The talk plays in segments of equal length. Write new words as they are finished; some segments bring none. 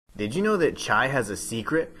Did you know that Chai has a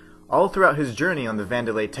secret? All throughout his journey on the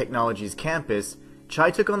Vandelay Technologies campus,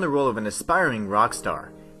 Chai took on the role of an aspiring rock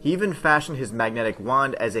star. He even fashioned his magnetic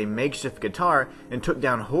wand as a makeshift guitar and took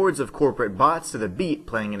down hordes of corporate bots to the beat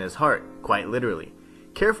playing in his heart, quite literally.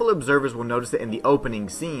 Careful observers will notice that in the opening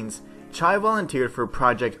scenes, Chai volunteered for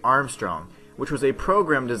Project Armstrong, which was a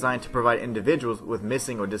program designed to provide individuals with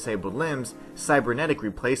missing or disabled limbs cybernetic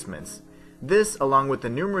replacements. This, along with the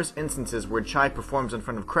numerous instances where Chai performs in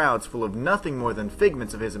front of crowds full of nothing more than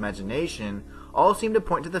figments of his imagination, all seem to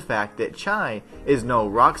point to the fact that Chai is no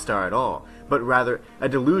rock star at all, but rather a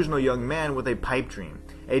delusional young man with a pipe dream,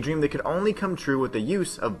 a dream that could only come true with the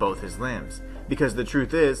use of both his limbs. Because the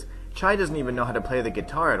truth is, Chai doesn't even know how to play the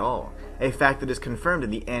guitar at all, a fact that is confirmed in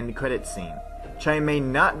the end credits scene. Chai may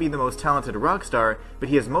not be the most talented rock star, but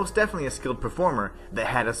he is most definitely a skilled performer that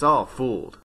had us all fooled.